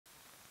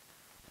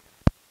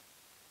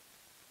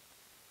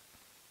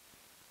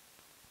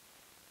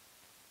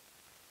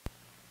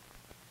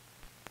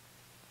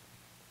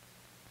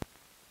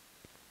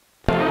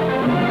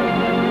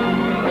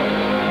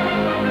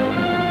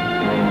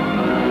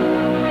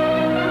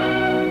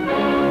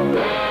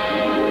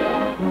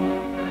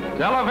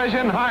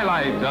television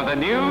highlights of the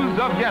news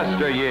of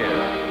yesteryear.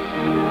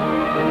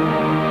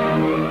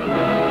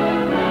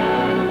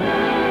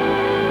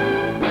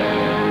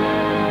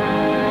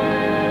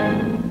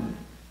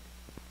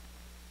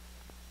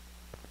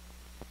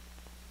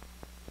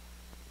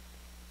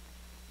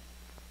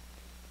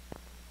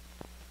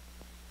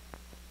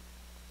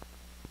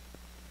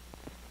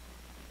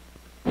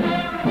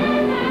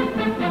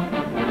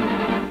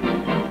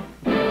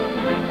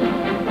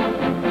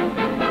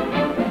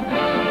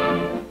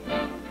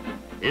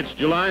 It's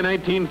July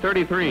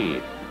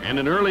 1933, and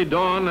in early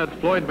dawn at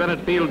Floyd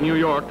Bennett Field, New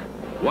York,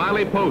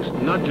 Wiley Post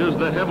nudges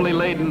the heavily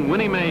laden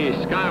Winnie Mae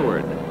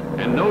skyward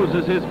and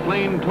noses his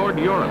plane toward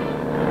Europe.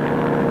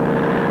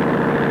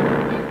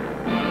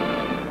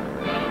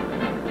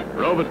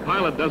 Robot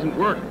pilot doesn't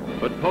work,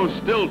 but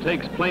Post still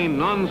takes plane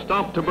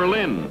non-stop to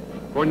Berlin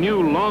for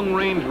new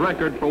long-range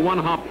record for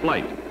one-hop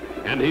flight,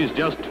 and he's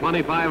just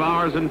 25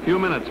 hours and few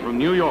minutes from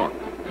New York.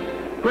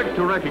 Quick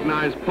to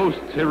recognize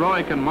Post's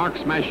heroic and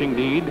mark-smashing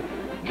deed,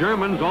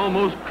 Germans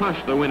almost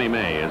crush the Winnie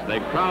Mae as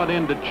they crowd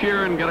in to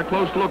cheer and get a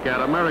close look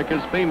at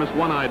America's famous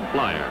one-eyed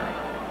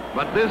flyer.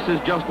 But this is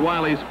just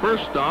Wiley's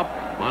first stop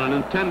on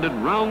an intended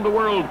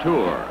round-the-world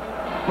tour.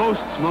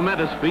 Post's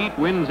momentous feat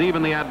wins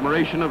even the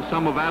admiration of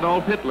some of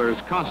Adolf Hitler's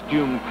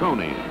costumed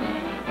cronies.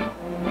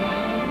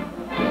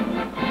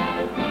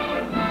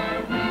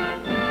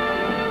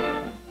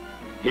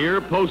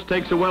 Here, Post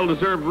takes a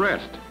well-deserved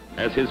rest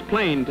as his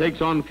plane takes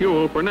on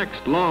fuel for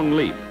next long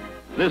leap.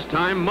 This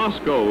time,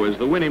 Moscow is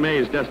the Winnie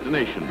Mae's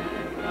destination.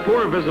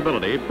 Poor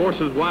visibility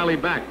forces Wiley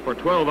back for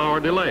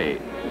 12-hour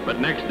delay. But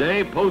next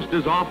day, Post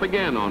is off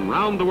again on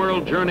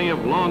round-the-world journey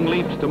of long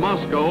leaps to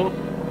Moscow,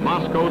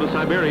 Moscow to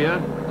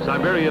Siberia,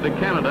 Siberia to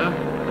Canada,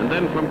 and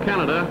then from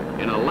Canada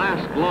in a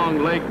last long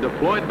leg to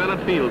Floyd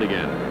Bennett Field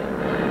again.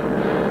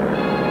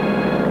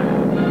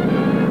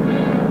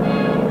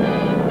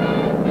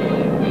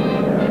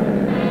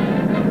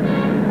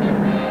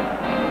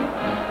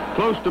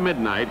 Close to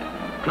midnight,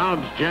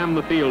 crowds jam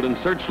the field and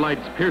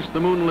searchlights pierce the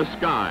moonless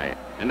sky.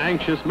 And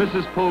anxious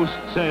Mrs. Post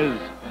says,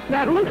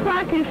 "That looks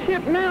like his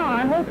ship now.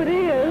 I hope it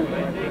is."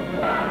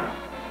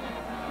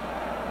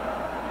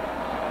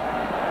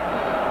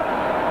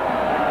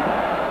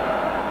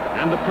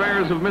 And the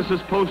prayers of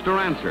Mrs. Post are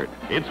answered.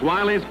 It's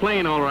Wiley's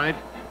plane, all right.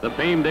 The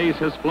famed ace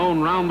has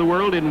flown round the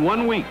world in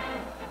 1 week.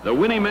 The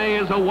Winnie Mae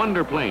is a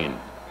wonder plane.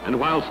 And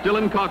while still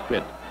in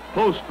cockpit,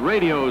 Post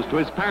radios to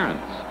his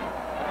parents.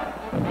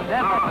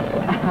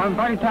 I'm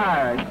very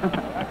tired. Is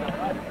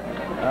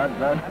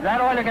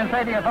that all you can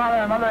say to your father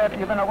and mother after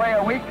you've been away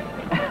a week?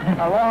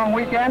 A long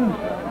weekend?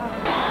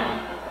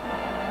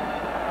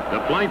 The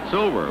flight's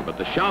over, but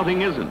the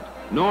shouting isn't,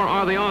 nor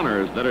are the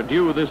honors that are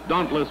due this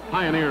dauntless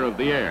pioneer of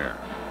the air.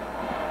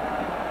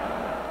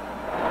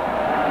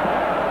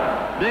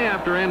 Day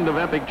after end of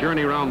epic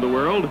journey round the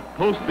world,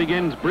 Post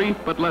begins brief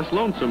but less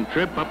lonesome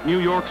trip up New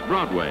York's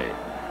Broadway.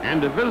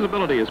 And if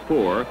visibility is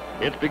poor,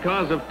 it's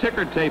because of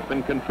ticker tape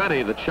and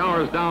confetti that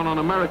showers down on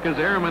America's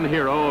airman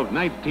hero of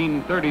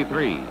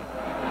 1933.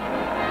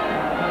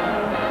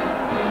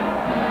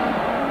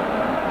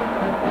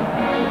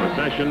 The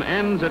procession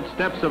ends at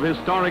steps of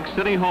historic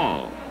City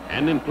Hall,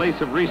 and in place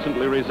of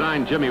recently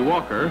resigned Jimmy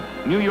Walker,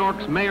 New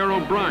York's Mayor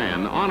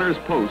O'Brien honors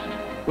Post,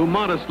 who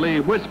modestly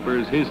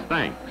whispers his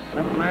thanks.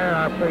 Mr. Mayor,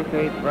 I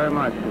appreciate very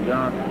much the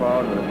generous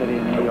applause of the city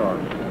of New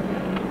York.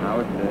 I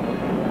wish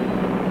to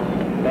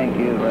thank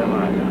you very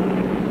much.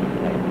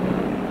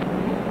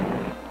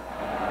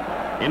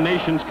 In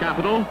nation's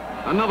capital,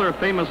 another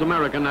famous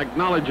American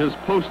acknowledges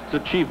Post's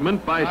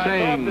achievement by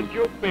saying, I thought that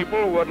you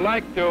people would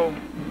like to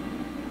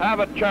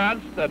have a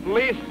chance at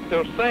least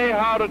to say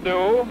how to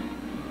do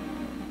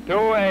to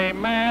a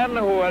man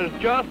who has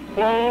just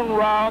flown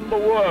round the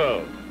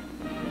world.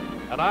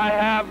 And I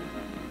have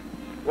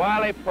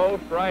Wiley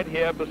Post right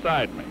here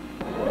beside me.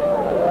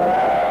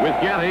 With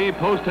Getty,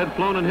 Post had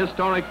flown an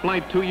historic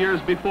flight 2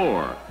 years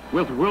before.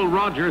 With Will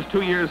Rogers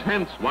 2 years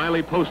hence,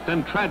 Wiley Post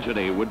and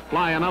tragedy would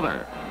fly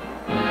another.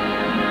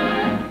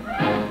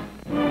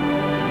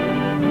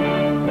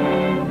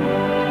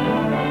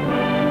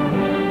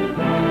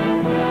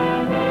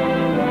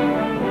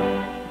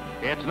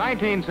 It's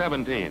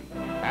 1917,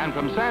 and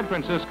from San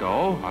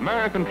Francisco,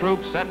 American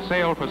troops set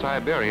sail for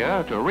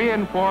Siberia to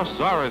reinforce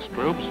Tsarist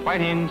troops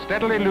fighting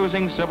steadily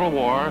losing civil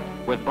war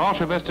with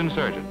Bolshevist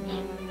insurgents.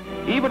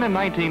 Even in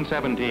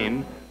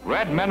 1917,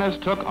 Red Menace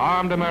took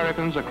armed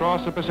Americans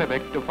across the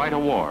Pacific to fight a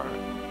war.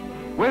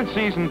 With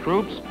seasoned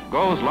troops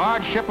goes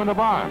large shipment of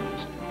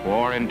arms,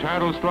 for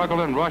internal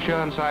struggle in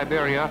Russia and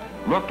Siberia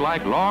looked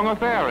like long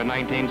affair in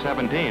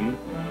 1917,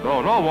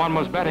 though no one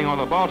was betting on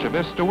the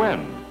Bolshevists to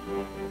win.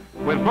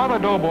 With brother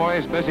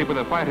doughboys busy with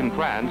a fight in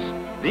France,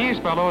 these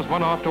fellows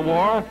went off to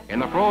war in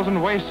the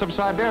frozen wastes of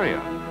Siberia.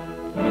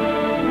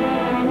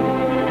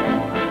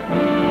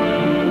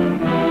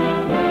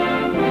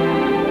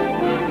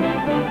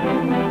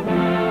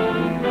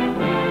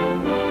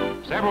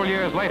 Several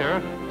years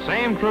later,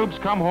 same troops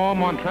come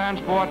home on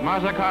transport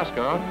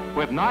Mazakaska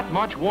with not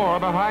much war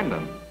behind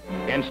them.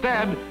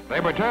 Instead, they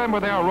returned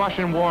with their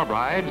Russian war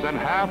brides and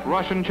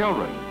half-Russian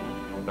children.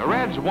 The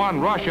Reds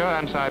won Russia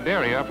and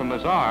Siberia from the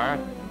Tsar,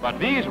 but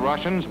these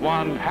Russians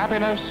won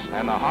happiness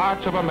and the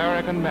hearts of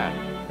American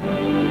men.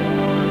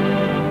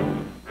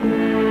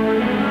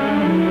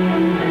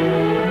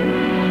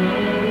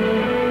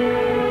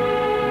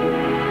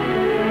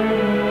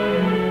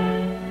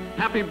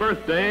 Happy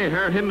birthday,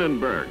 Herr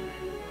Hindenburg.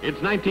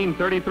 It's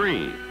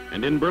 1933,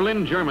 and in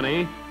Berlin,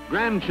 Germany,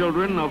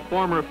 grandchildren of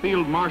former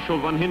Field Marshal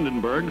von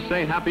Hindenburg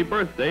say happy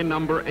birthday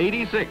number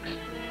 86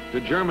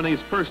 to Germany's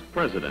first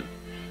president.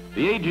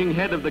 The aging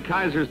head of the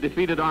Kaiser's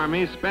defeated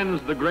army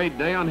spends the great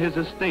day on his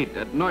estate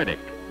at Neudeck.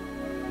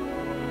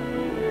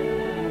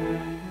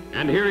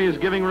 And here he is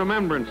giving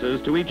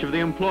remembrances to each of the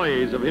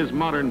employees of his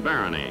modern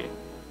barony.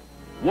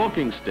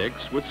 Walking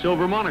sticks with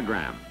silver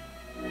monogram.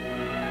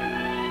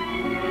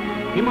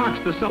 He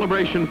marks the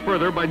celebration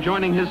further by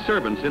joining his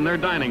servants in their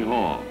dining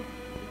hall.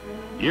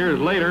 Years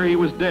later, he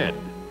was dead,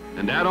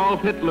 and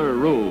Adolf Hitler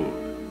ruled.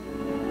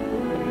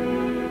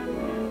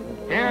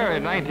 Here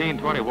in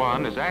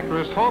 1921 is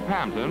actress Hope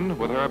Hampton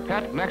with her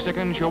pet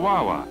Mexican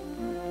Chihuahua.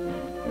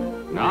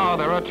 Now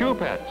there are two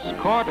pets,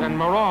 Court and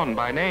Maron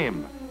by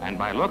name, and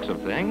by looks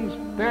of things,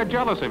 they're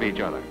jealous of each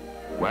other.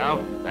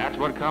 Well, that's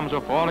what comes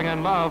of falling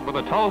in love with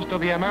the toast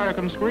of the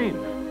American screen.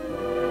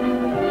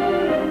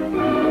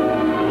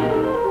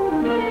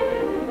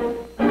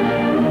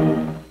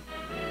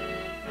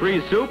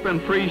 Free soup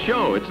and free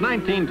show. It's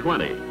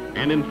 1920.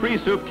 And in Free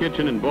Soup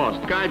Kitchen in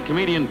Boston, guide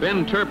comedian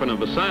Ben Turpin of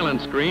the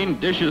silent screen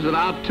dishes it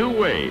out two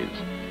ways.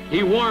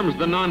 He warms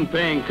the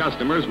non-paying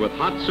customers with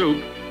hot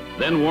soup,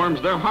 then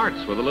warms their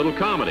hearts with a little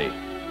comedy.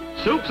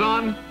 Soup's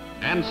on,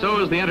 and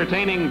so is the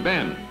entertaining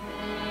Ben.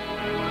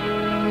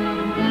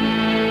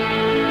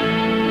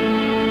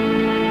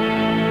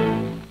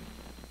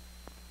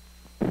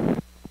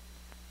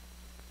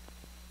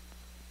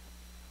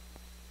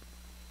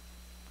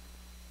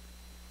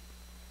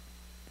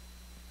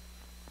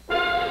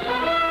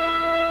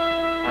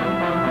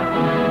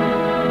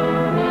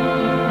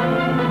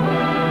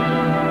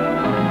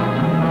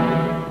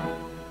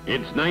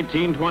 It's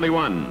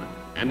 1921,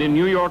 and in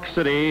New York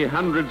City,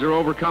 hundreds are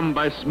overcome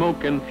by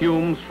smoke and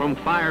fumes from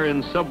fire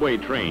in subway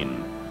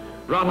train.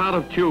 Brought out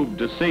of tube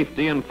to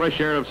safety and fresh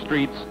air of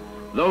streets,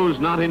 those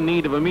not in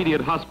need of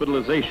immediate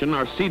hospitalization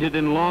are seated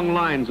in long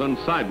lines on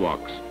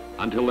sidewalks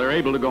until they're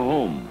able to go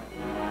home.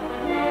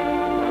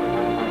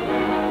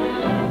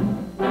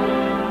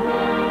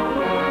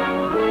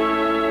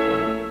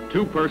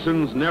 Two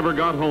persons never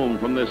got home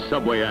from this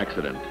subway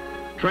accident.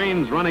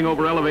 Trains running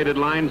over elevated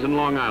lines in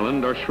Long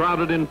Island are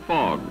shrouded in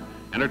fog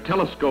and are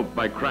telescoped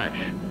by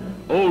crash.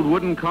 Old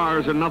wooden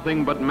cars are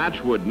nothing but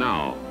matchwood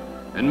now,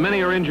 and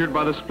many are injured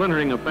by the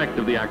splintering effect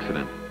of the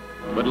accident.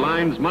 But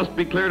lines must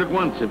be cleared at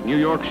once if New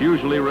York's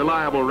usually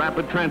reliable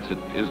rapid transit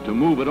is to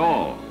move at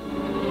all.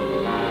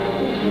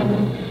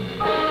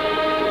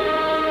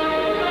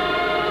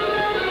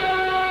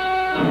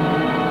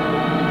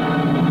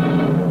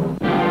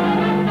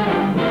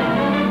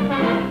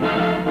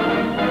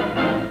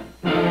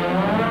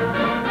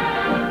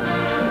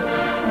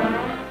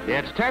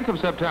 It's 10th of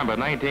September,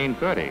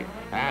 1930,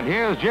 and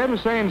here's Jim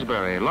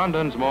Sainsbury,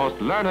 London's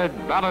most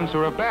learned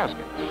balancer of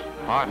baskets.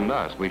 Pardon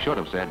us, we should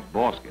have said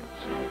baskets.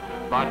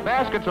 But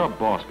baskets or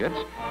baskets,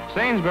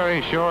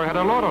 Sainsbury sure had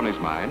a load on his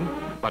mind.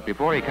 But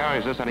before he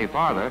carries us any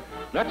farther,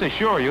 let's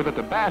assure you that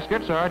the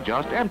baskets are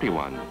just empty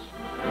ones.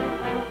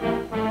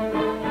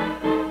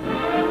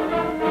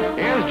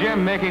 Here's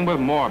Jim making with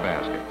more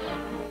baskets.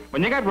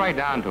 When you get right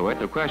down to it,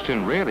 the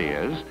question really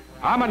is,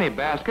 how many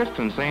baskets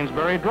can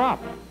Sainsbury drop?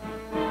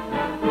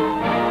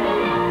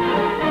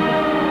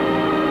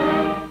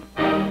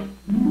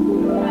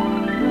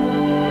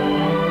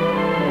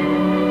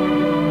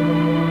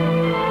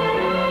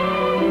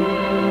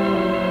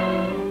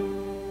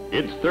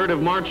 It's 3rd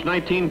of March,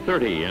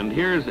 1930, and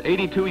here's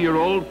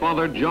 82-year-old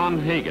Father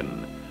John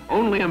Hagen.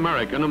 Only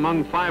American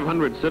among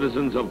 500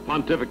 citizens of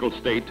Pontifical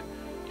State,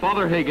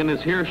 Father Hagen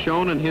is here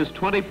shown in his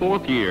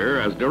 24th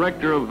year as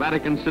director of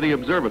Vatican City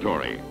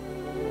Observatory.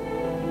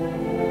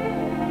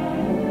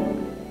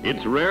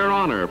 It's rare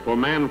honor for a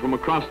man from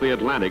across the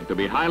Atlantic to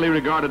be highly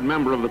regarded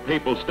member of the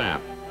papal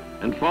staff,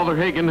 and Father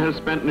Hagen has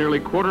spent nearly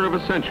a quarter of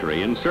a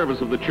century in service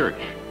of the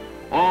church,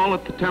 all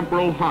at the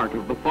temporal heart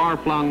of the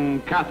far-flung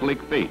Catholic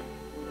faith.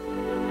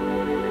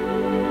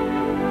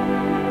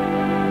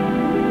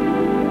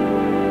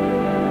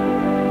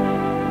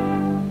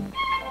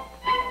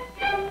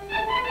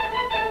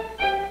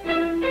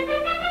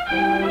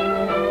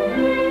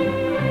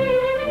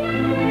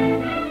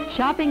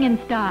 Shopping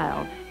in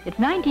style. It's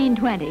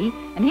 1920,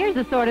 and here's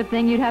the sort of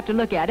thing you'd have to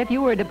look at if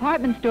you were a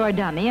department store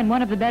dummy in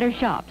one of the better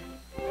shops.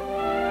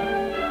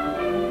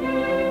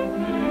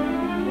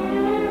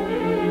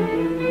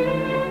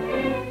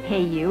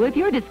 Hey, you, if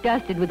you're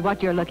disgusted with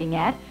what you're looking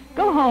at,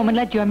 go home and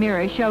let your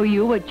mirror show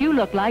you what you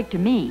look like to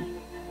me.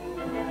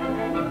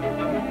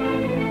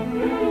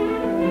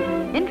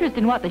 Interest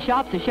in what the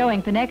shops are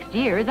showing for next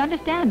year is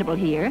understandable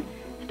here.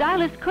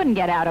 Stylists couldn't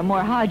get out a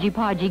more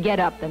hodgy-podgy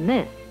get-up than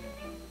this.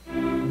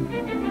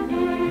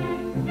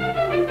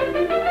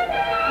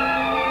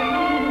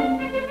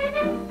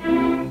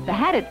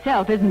 hat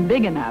itself isn't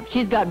big enough.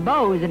 She's got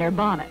bows in her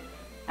bonnet.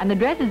 And the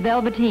dress is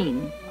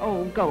velveteen.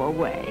 Oh, go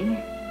away.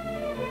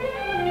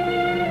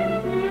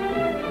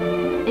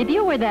 If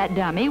you were that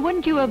dummy,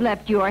 wouldn't you have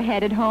left your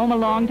head at home a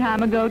long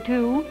time ago,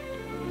 too?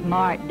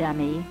 Smart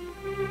dummy.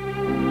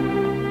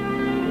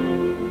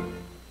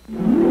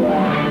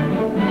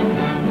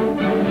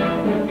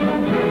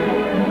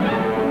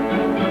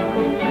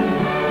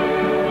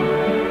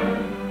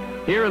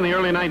 Here in the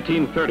early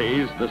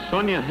 1930s, the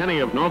Sonia Henney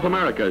of North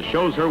America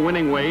shows her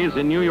winning ways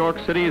in New York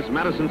City's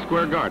Madison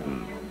Square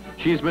Garden.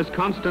 She's Miss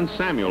Constance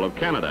Samuel of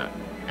Canada,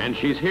 and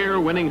she's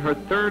here winning her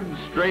third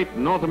straight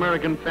North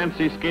American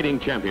Fancy Skating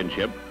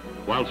Championship,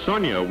 while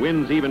Sonia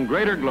wins even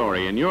greater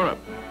glory in Europe.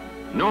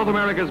 North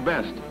America's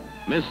best,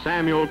 Miss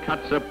Samuel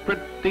cuts a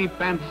pretty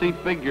fancy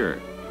figure.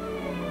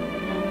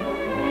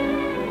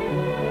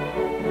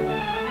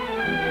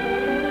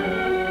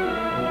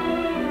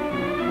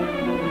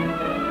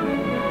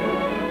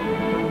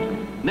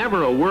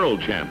 Never a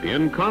world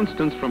champion,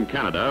 Constance from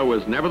Canada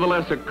was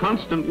nevertheless a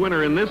constant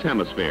winner in this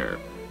hemisphere,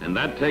 and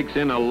that takes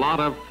in a lot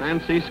of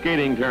fancy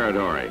skating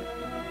territory.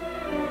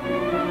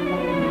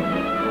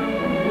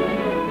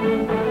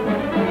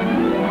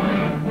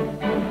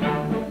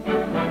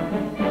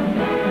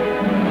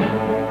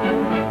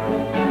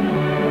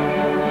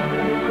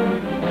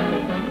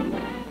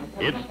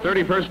 It's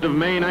 31st of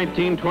May,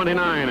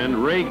 1929,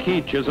 and Ray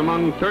Keech is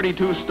among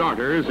 32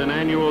 starters in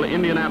annual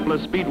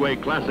Indianapolis Speedway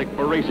Classic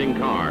for racing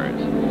cars.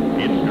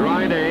 It's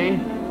dry day,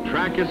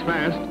 track is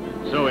fast,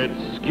 so it's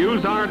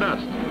excuse our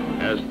dust,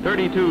 as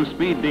 32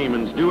 speed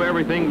demons do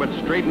everything but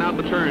straighten out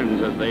the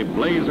turns as they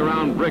blaze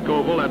around Brick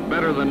Oval at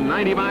better than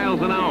 90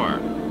 miles an hour.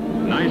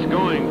 Nice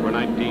going for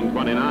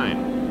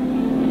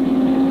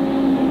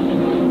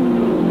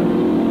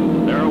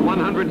 1929. There are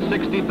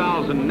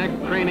 160,000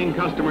 neck-craning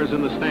customers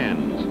in the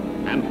stands,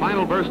 and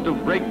final burst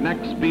of breakneck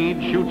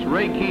speed shoots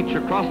Ray Keech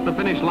across the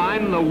finish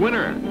line, the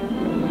winner.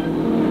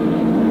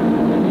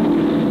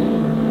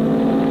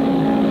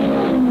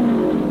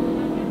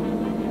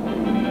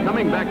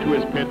 Coming back to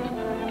his pit,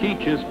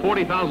 Keech is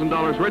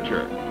 $40,000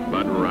 richer,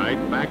 but right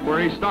back where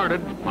he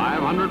started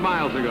 500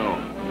 miles ago.